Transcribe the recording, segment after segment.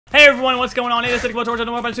Hey everyone, what's going on? It is BliTzz,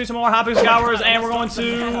 and we're about to do some more Hypixel Skywars, and we're going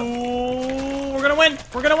to... We're gonna win!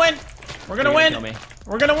 We're gonna win! We're gonna win!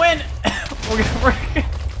 We're gonna win!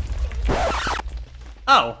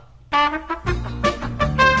 Oh.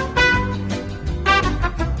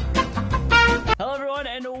 Hello everyone,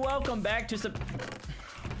 and welcome back to some...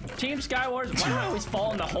 Team Skywars. Why do I always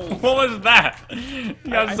fall in the hole? What was that? You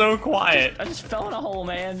got so quiet. I just fell in a hole,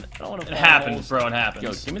 man. I don't want to fall It happens, bro. It happens.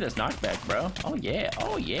 Yo, give me this knockback, bro. Oh yeah.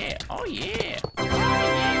 Oh yeah. Oh yeah. Oh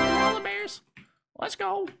yeah. Koala bears. Let's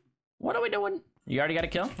go. What are we doing? You already got a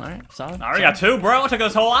kill? All right, solid. I already got two, bro. I took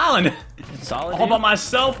this whole island. Solid. All by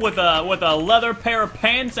myself with a leather pair of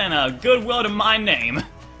pants and a goodwill to my name.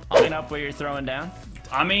 Line up where you're throwing down.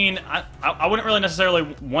 I mean, I wouldn't really necessarily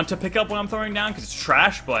want to pick up what I'm throwing down because it's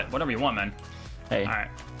trash, but whatever you want, man. Hey, all right,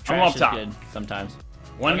 trash I'm up top. is good sometimes.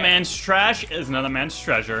 One man's trash is another man's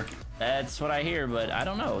treasure. That's what I hear, but I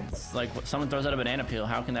don't know. It's like someone throws out a banana peel.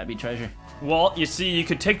 How can that be treasure? Well, you see, you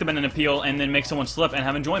could take the banana peel and then make someone slip and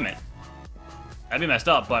have enjoyment. That'd be messed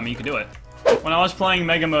up, but I mean, you could do it. When I was playing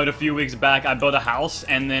Mega Mode a few weeks back, I built a house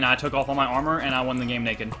and then I took off all my armor and I won the game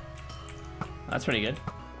naked. That's pretty good.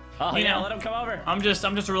 Oh, you yeah, know, let him come over. I'm just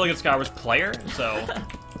a really good Skywars player, so...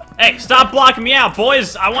 Hey, stop blocking me out,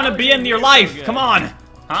 boys! I want to be in your life! So come on!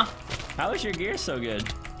 Huh? How is your gear so good?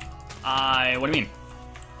 What do you mean?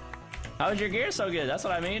 How is your gear so good? That's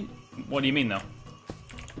what I mean. What do you mean, though?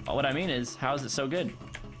 What I mean is, how is it so good?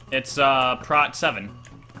 It's, Prot 7.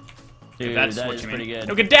 Dude, that's that what is you pretty mean. good.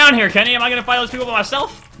 Yo, get down here, Kenny! Am I gonna fight those people by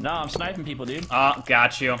myself? No, I'm sniping people, dude.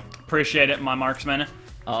 Got you. Appreciate it, my marksman.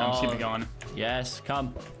 Oh, I'm just keep it going. Yes,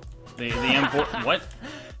 come. The M4... What?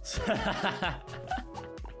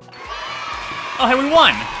 Oh, hey, we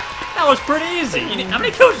won! That was pretty easy. How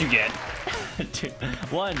many kills you get? Dude,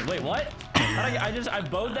 one. Wait, what? I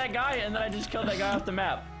bowed that guy and then I just killed that guy off the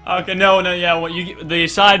map. Okay, no, yeah. Well, the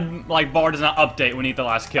side bar does not update when you get the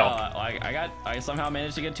last kill. I somehow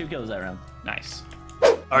managed to get 2 kills that round. Nice.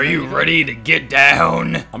 Are you ready to get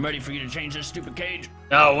down? I'm ready for you to change this stupid cage.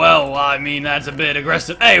 Oh well, I mean that's a bit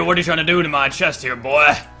aggressive. Hey, what are you trying to do to my chest here,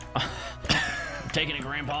 boy? I'm taking it,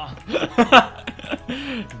 Grandpa.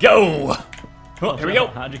 Go. Oh, here we go.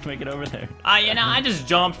 How'd you make it over there? You know, I just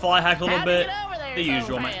jumped, fly hacked a little bit. The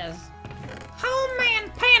usual, man. Oh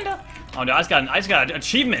man, panda. Oh, dude, I just got an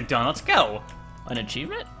achievement done. Let's go. An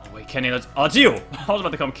achievement? Oh wait, Kenny, it's you. I was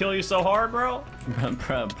about to come kill you so hard, bro.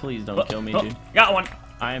 Bro, please don't kill me, dude. Got one.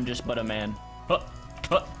 I am just but a man.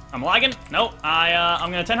 I'm lagging. Nope.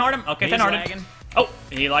 I'm gonna 10-heart him. Okay, 10-hearted. Oh,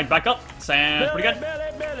 he lagged back up. Sounds pretty good.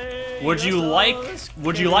 Would you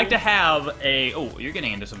like to have a... Oh, you're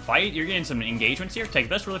getting into some fight. You're getting some engagements here. Take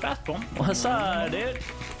this really fast. Boom. What's up, dude?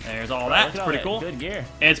 There's all that. It's pretty cool. Good gear.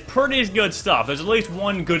 It's pretty good stuff. There's at least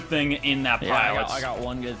one good thing in that pile. Yeah, I got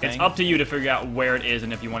one good thing. It's up to you to figure out where it is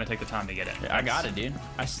and if you want to take the time to get it. Yeah, I got it, dude.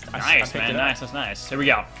 Nice, man. Nice. That's nice. Here we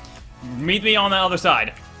go. Meet me on the other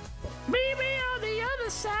side. Meet me on the other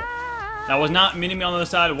side. That was not meeting me on the other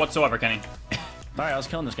side whatsoever, Kenny. Sorry, I was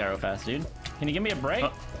killing this guy real fast, dude. Can you give me a break?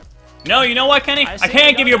 No, you know what, Kenny? I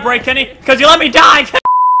can't give you a break, Kenny, because you let me die!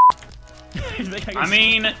 I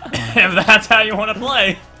mean, if that's how you want to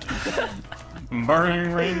play.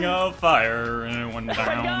 Burning ring of fire, and it went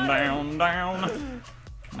down.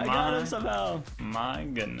 I got him somehow. My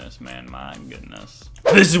goodness, man, my goodness.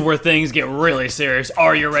 This is where things get really serious.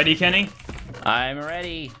 Are you ready, Kenny? I'm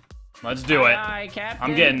ready. Let's do it. Aye, Captain.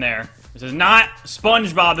 I'm getting there. This is not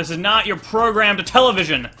SpongeBob. This is not your program to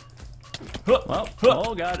television. Well,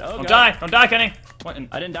 oh god, oh god. god. Don't die, Kenny. What?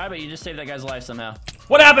 I didn't die, but you just saved that guy's life somehow.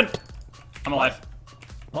 What happened? I'm alive.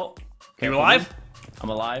 Oh. Are you alive? I'm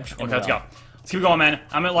alive. Okay, let's go. Let's keep going, man.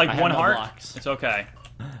 I'm at like 1 heart. Blocks. It's okay.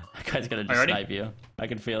 That guy's gonna just snipe you. I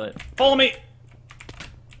can feel it. Follow me.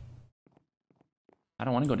 I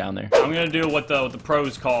don't want to go down there. I'm gonna do what the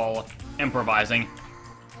pros call improvising.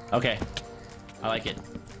 Okay. I like it.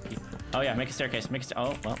 Oh yeah, make a staircase.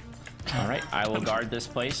 Oh, well. Alright, I will guard this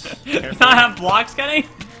place. Not have blocks, Kenny?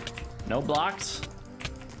 No blocks.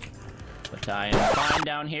 But I am fine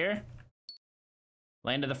down here.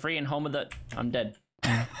 Land of the free and home of the... I'm dead.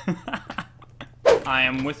 I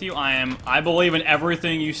am with you. I believe in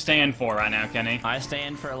everything you stand for right now, Kenny. I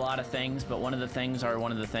stand for a lot of things, but one of the things are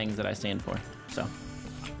one of the things that I stand for. So.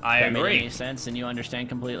 I agree. That made any sense, and you understand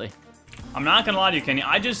completely. I'm not gonna lie to you, Kenny.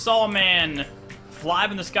 I just saw a man fly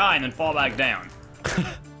up in the sky and then fall back down.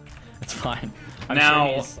 That's fine.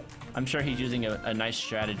 I'm sure he's using a nice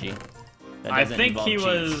strategy. I think he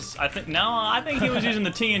was. I think he was using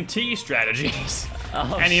the TNT strategies,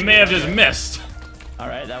 and he shit. may have just missed. All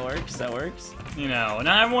right, that works. That works. You know,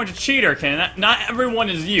 not everyone's a cheater, Kenny. Not everyone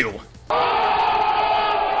is you.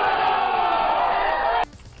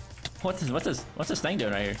 What's this thing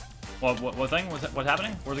doing right here? What thing? What's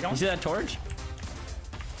happening? Where's it going? You see that torch?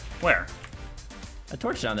 Where? A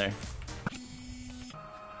torch down there.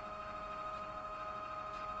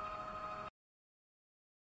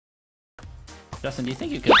 Justin, do you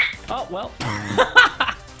think you could? Oh, well.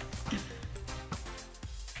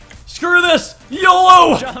 Screw this!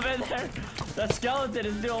 YOLO! Jump in there. That skeleton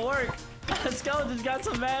is doing work. That skeleton's got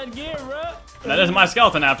some bad gear, bro. That isn't my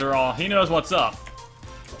skeleton after all. He knows what's up.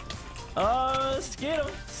 Skid him.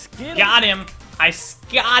 Skid him. Got him. I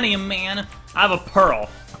got him, man. I have a pearl.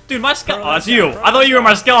 Dude, my skeleton. Oh, that's you. I thought you were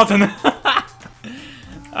my skeleton.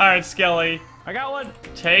 Alright, Skelly. I got one.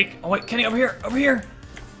 Take. Oh, wait, Kenny, over here. Over here.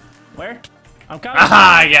 Where? I'm coming.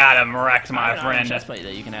 I got him wrecked, my friend. Chest plate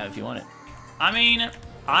that you can have if you want it. I mean,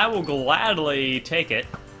 I will gladly take it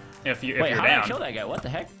if you're Wait, how down. did I kill that guy? What the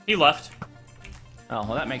heck? He left. Oh,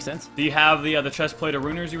 well, that makes sense. Do you have the chest plate of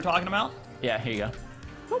runers you were talking about? Yeah, here you go.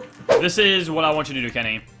 This is what I want you to do,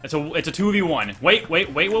 Kenny. It's a 2v1. Wait.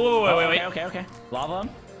 Okay. Lava him?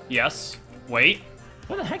 Yes. Wait.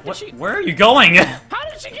 Where the heck did she? Where are you going? How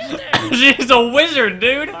did she get there? She's a wizard,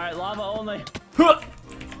 dude. All right, lava only.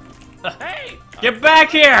 Hey! Get back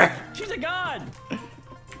here! She's a god.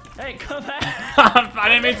 Hey, come back. I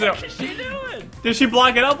didn't mean to. What is she doing? Did she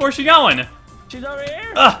block it up? Where's she going? She's over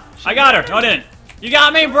here. I got her. No, I didn't. You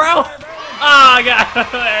got me, bro? Ah, I got her.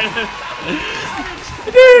 There it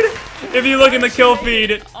is. Dude, if you look in the kill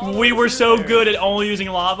feed, we were so good at only using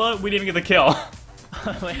lava, we didn't even get the kill.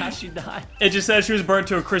 Wait, how'd she die? It just says she was burnt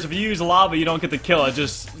to a crisp. If you use lava, you don't get the kill. They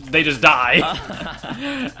just die.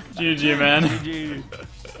 GG, man. GG.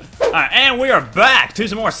 Alright, and we are back to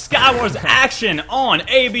some more Skywars action on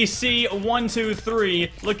ABC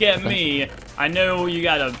 123. Look at me. I know you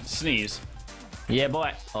gotta sneeze. Yeah,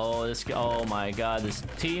 boy. Oh my god, this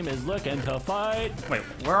team is looking to fight. Wait,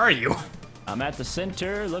 where are you? I'm at the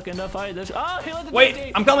center looking to fight this. Oh, he let the Wait,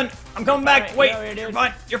 TNT. I'm coming back. Right, Wait, you're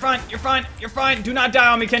you're fine. Do not die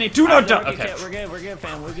on me, Kenny. Do not die. Okay. We're good,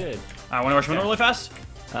 fam. We're good. Alright, wanna rush window really fast?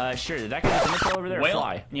 Sure. Did that guy with the middle over there Well,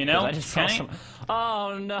 fly? you know, I just saw Kenny? some.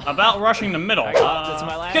 Oh no. About rushing the middle. That's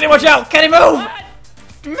my last Kenny, watch out! Kenny, move! What?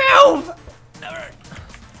 Move! Never.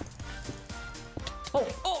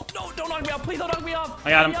 Oh, no, don't knock me off. Please don't knock me off. I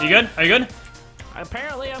got him. Are you good? Are you good?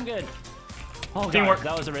 Apparently, I'm good. Oh, God, Teamwork.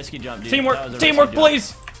 that was a risky jump, dude. Teamwork, That was a risky teamwork, jump.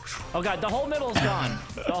 please! Oh, God, the whole middle is gone.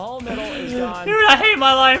 The whole middle is gone. Dude, I hate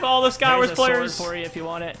my life. All the Skywars There's a players. sword for you if you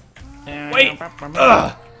want it. Wait.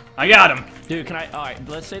 Ugh. I got him. Dude, can I? All right,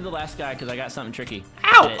 let's save the last guy because I got something tricky.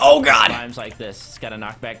 Ow! It Oh, God! Times like this. It's got a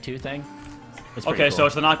knockback 2 thing. It's Okay, pretty so cool.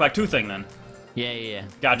 it's the knockback 2 thing then. Yeah.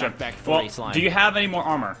 Gotcha. Knockback 40 Well, slime. do you have any more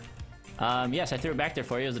armor? Yes, I threw it back there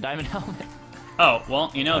for you. It was a diamond helmet. Oh,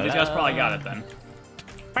 well, you know, these guys probably got it then.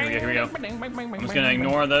 Here we go. I'm just gonna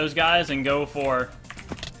ignore those guys and go for...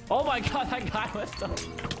 Oh my god, that guy was so...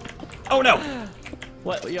 Oh, no!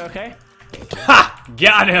 What, you okay? Ha!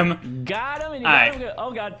 Got him! Got him and you All got right. him good.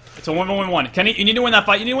 Oh god. It's a 1v1. Kenny, you need to win that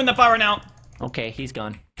fight. You need to win that fight right now. Okay, he's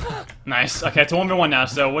gone. Nice. Okay, it's a 1v1 now,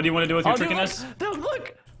 so what do you want to do with your Dude, trickiness?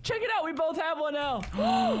 look! Check it out, we both have one now.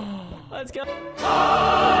 Let's go.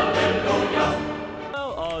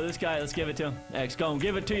 Oh, this guy, let's give it to him. X, go and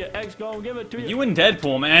give it to you. X, go and give it to you. You and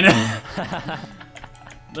Deadpool, man.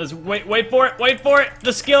 Let's wait for it.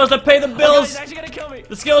 The skills that pay the Oh, God, bills. he's actually gonna kill me.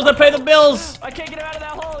 The skills that pay the bills. I can't get him out of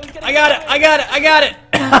that hole. He's gonna I got it.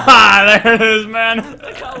 There it is, man.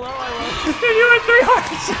 Look how low I was. Dude, you had 3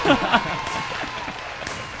 hearts.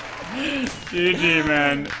 GG,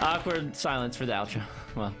 man. Awkward silence for the outro.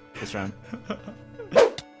 Well, this round.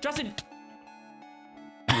 Justin!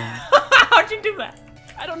 How'd you do that?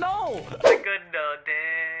 I don't know! The good old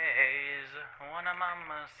days when a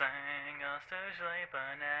mama sang us to sleep, but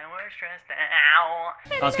now we're stressed out.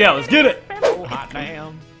 Let's go, let's get it! Oh, hot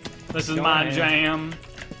damn. This is Go my ahead. jam.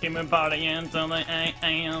 Keep me partying till the 8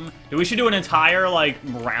 a.m. Dude, we should do an entire, like,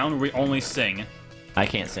 round where we only sing. I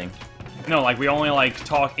can't sing. No, like, we only, like,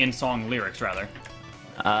 talk in-song lyrics, rather.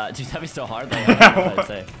 Dude, that'd be so hard. Like, I don't know what I'd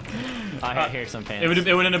say. I hear some fans. It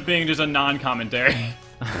would end up being just a non-commentary.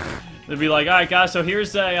 It'd be like, alright guys, so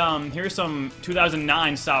here's some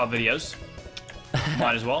 2009 style videos.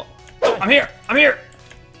 Might as well. I'm here!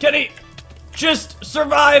 Kenny! Just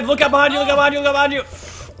survive! Look out behind you, look out behind you!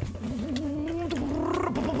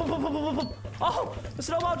 Oh! The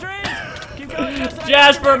snowball drain! Keep going, Justin!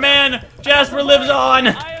 Jasper, man! Jasper lives on!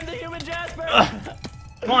 I am the human Jasper!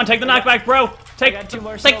 Come on, take the knockback, bro! got 2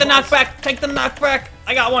 more Take the snowballs. knockback! Take the knockback!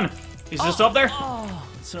 I got one! He's just up there? Oh,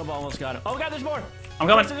 snowball almost got him. Oh god, there's more! I'm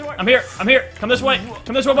coming! I'm here! Come this way,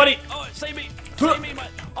 buddy! Oh, save me!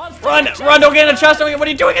 Run! Don't get in the chest! What are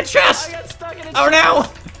you doing in chest? I got stuck in a Oh no!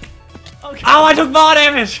 Okay. Oh, I took ball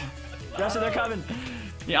damage! Justin, they're coming.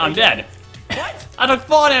 Yeah, I'm dead. What? I took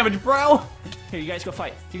fall damage, bro. Here, you guys go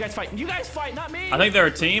fight. You guys fight. You guys fight, not me. I think they're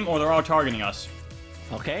a team or they're all targeting us.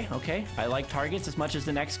 Okay, okay. I like targets as much as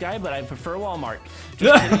the next guy, but I prefer Walmart.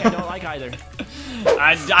 Just kidding, I don't like either.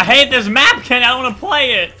 I hate this map, Ken. I don't want to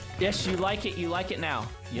play it. Yes, you like it. You like it now.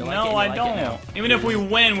 You like No, it, I like don't. It now. Even if we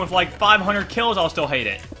win with like 500 kills, I'll still hate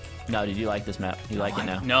it. No, dude, you like this map. You like it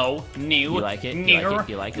now. No, new. You like it? You like it?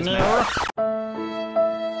 You like this no. map?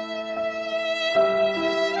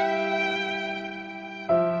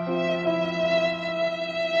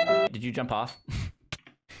 Did you jump off?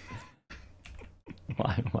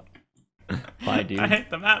 Why? Why, dude? I hate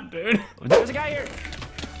the map, dude. There's a guy here.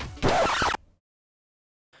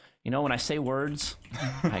 You know, when I say words,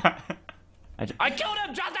 I killed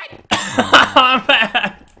him, Justin! I'm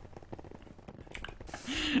bad.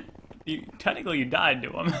 Technically, you died to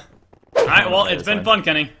him. All right, well, it's been fun,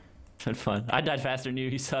 Kenny. It's been fun. I died faster than you.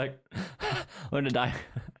 You suck. Learn to die.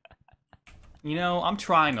 You know, I'm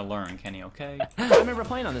trying to learn, Kenny, okay? I remember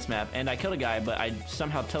playing on this map, and I killed a guy, but I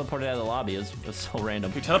somehow teleported out of the lobby. It was so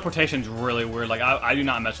random. Dude, teleportation's really weird. Like, I do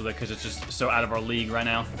not mess with it because it's just so out of our league right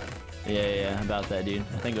now. Yeah, about that, dude.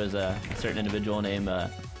 I think it was a certain individual named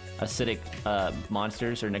Acidic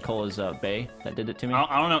Monsters, or Nicola's Bay, that did it to me.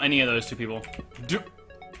 I don't know any of those two people.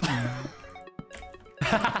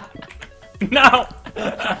 No!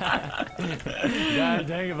 God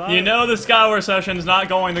dang it, You know the Skywars session's not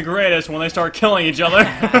going the greatest when they start killing each other.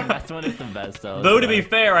 That's when it's the best, though. Though, to be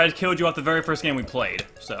fair, I killed you off the very first game we played,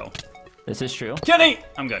 so. This is true. Kenny!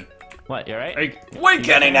 I'm good. What, you alright? Wait,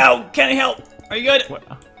 Kenny, now! Kenny, help! Are you good? What?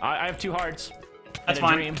 I have 2 hearts. That's and a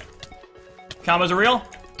fine. Dream. Combos are real?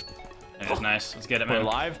 That is nice. Let's get it, man. We're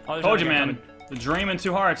alive? Oh, Told you, man. The dream and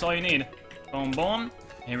 2 hearts, all you need. Boom, boom.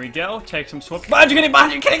 Here we go. Take some swip. Behind you, Kenny!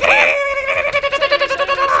 Behind you, Kenny!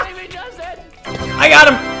 I got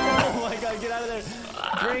him! Oh my god, get out of there.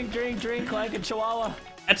 Drink like a chihuahua.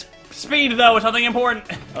 That's speed, though. It's nothing important.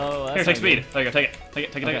 Oh, that's Here, take speed. There you go. Take it. Take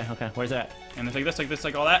it. Take it. Take it. Okay, where's that? And then take this,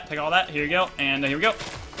 take all that, take all that. Here you go. And here we go.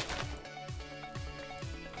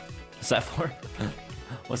 What's that for?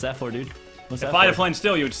 What's that for, dude? What's that If for? I had a flame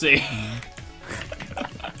still, you would see.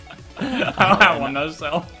 I don't have one, though,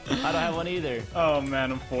 so. I don't have one either. Oh,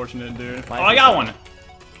 man. Unfortunate, dude. Oh, I got one.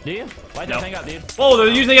 Do you? Why'd that hang up, dude? Whoa, they're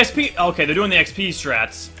using the XP. Okay, they're doing the XP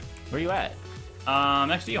strats. Where you at?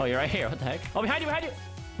 Next to you. Oh, you're right here. What the heck? Oh, behind you, behind you!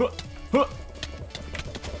 We're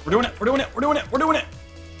doing it, we're doing it, we're doing it, we're doing it!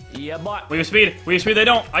 Yeah, boy. We have speed, they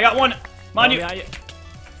don't. I got one. Mind you. Behind you. Here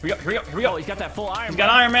we go, here we go. Oh, he's got that full iron. He's got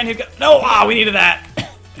Iron Man, he's got. No! Ah, we needed that!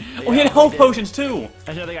 Oh, he had health potions too!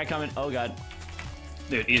 There's another guy coming. Oh, god.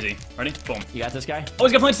 Dude, easy. Ready? Boom. You got this guy? Oh,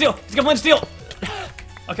 he's got flint steel! He's got flint steel!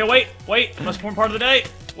 Okay, wait. Most important part of the day.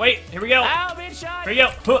 Wait, here we go. Ow, being shot! Here we go.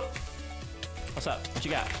 Huh. What's up? What you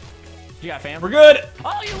got? You got, fam? We're good!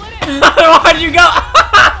 Oh, you lit it! Why did you go?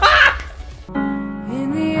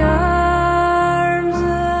 In the arms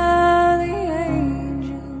of the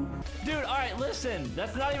angel. Dude, alright, listen.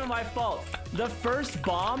 That's not even my fault. The first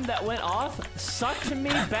bomb that went off sucked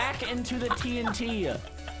me back into the TNT.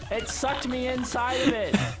 It sucked me inside of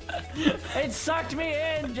it. It sucked me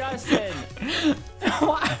in, Justin.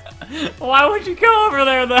 Why would you go over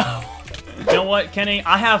there, though? You know what, Kenny?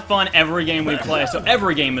 I have fun every game we play, so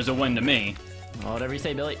every game is a win to me. Oh, whatever you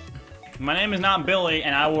say, Billy. My name is not Billy,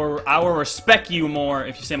 and I will respect you more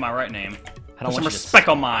if you say my right name. I don't Put some want you respect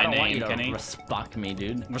on my I don't want name, you to Kenny. respect me,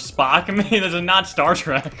 dude. Respect me? This is not Star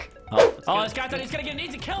Trek. Oh, this guy thought he's gonna get an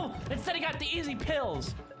easy kill. Instead, he got the easy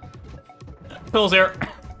pills. Pills here.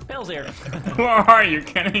 Pills here. Where are you,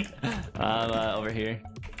 Kenny? Over here.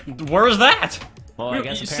 Where's that? Well, I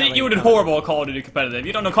guess See, apparently- you did horrible at Call of Duty competitive.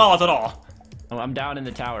 You don't know callouts at all. Oh, I'm down in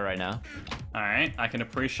the tower right now. All right, I can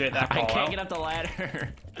appreciate that call I can't out. get up the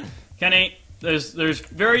ladder. Kenny, there's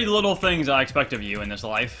very little things I expect of you in this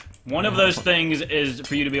life. One of those things is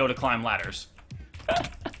for you to be able to climb ladders.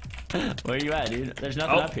 Where are you at, dude? There's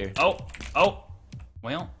nothing up here. Well. Oh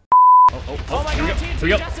my Here we god, go. Here we TNT,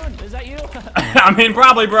 go. Justin, is that you? I mean,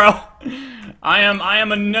 probably, bro. I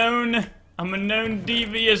am a known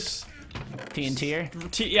devious.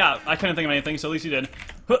 TNTer? Yeah, I couldn't think of anything, so at least you did.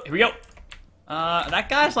 Huh, here we go. That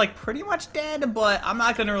guy's like pretty much dead, but I'm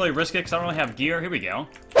not gonna really risk it because I don't really have gear. Here we go.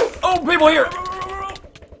 Oh, people here!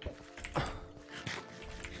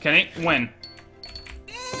 Kenny, win.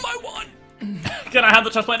 I won. Can I have the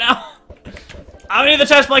chest plate now? I need the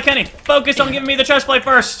chest plate, Kenny. Focus on giving me the chest plate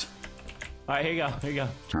first. All right, here you go. Here you go.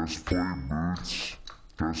 Just play BliTzz.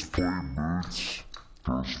 Just play BliTzz.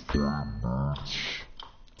 Just play BliTzz.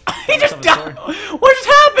 He just died. What just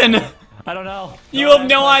happened? I don't know. You have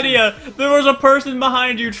no idea. There was a person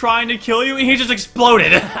behind you trying to kill you, and he just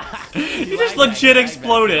exploded. You just legit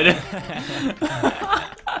exploded.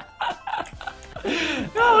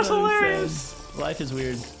 That was hilarious. Life is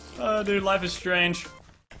weird. Oh, dude, life is strange.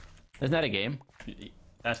 Isn't that a game?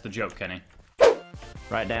 That's the joke, Kenny.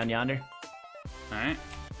 Right down yonder. Alright.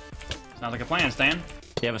 Sounds like a plan, Stan.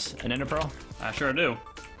 Do you have an ender pearl? I sure do.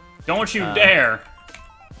 Don't you dare!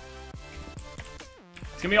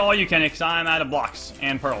 It's gonna be all you, Kenny, because I'm out of blocks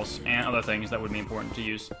and pearls and other things that would be important to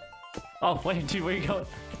use. Oh, wait, dude, where you going?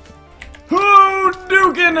 Who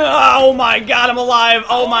Dukin? Oh my god, I'm alive!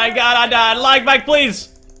 Oh my god, I died! Like back,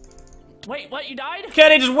 please! Wait, what? You died?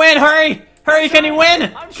 Kenny, just win! Hurry! Hurry, Kenny,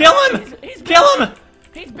 win! Kill him! He's Kill him!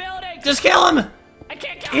 He's building! Just kill him! I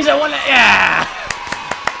can't kill He's him! at one. Yeah!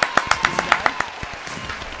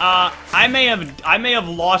 I may have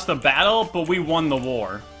lost the battle, but we won the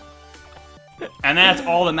war. And that's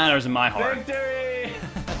all that matters in my heart. Victory!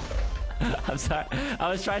 I'm sorry. I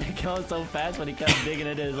was trying to kill him so fast when he kept digging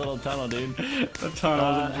into his little tunnel, dude. The tunnel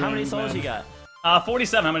was a How many dream, souls man. you got?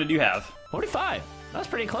 47. How many do you have? 45. That's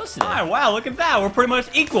pretty close to that. Ah, wow, look at that. We're pretty much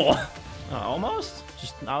equal. Almost.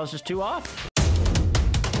 I was just 2 off.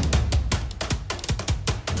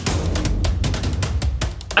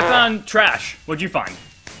 I found trash. What'd you find?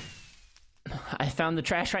 I found the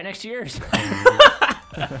trash right next to yours.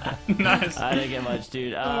 Nice. I didn't get much,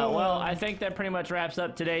 dude. Well, I think that pretty much wraps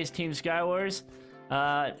up today's Team Skywars.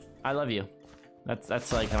 I love you.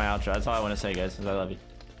 That's like my outro. That's all I want to say, guys, is I love you.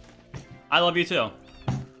 I love you too.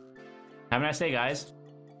 Have a nice day, guys.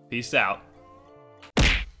 Peace out.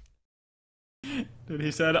 Dude,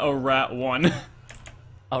 he said a rat won.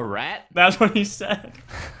 A rat? That's what he said.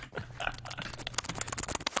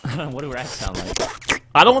 What do rats sound like?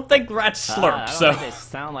 I don't think rats slurp, I don't so. think they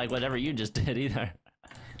sound like whatever you just did either.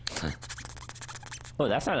 Oh,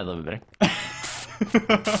 that sounded a little bit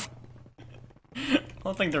better. I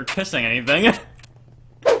don't think they're kissing anything.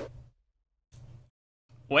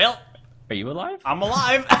 Well, Are you alive? I'm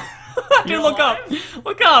alive. Dude, You're look alive? up.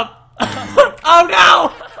 Look up. Oh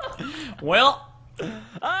no. Well.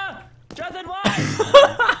 Ah! Jonathan,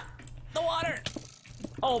 why? The water!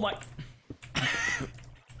 Oh my...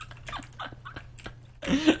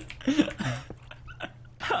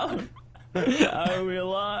 How are we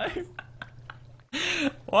alive?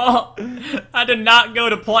 Well, I did not go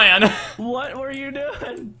to plan. What were you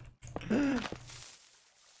doing? I'm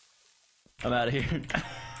out of here.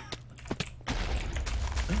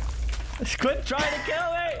 Quit trying to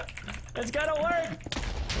kill me! It's gonna work!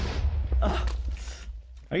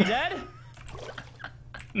 Are you dead?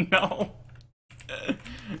 No.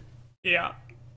 Yeah.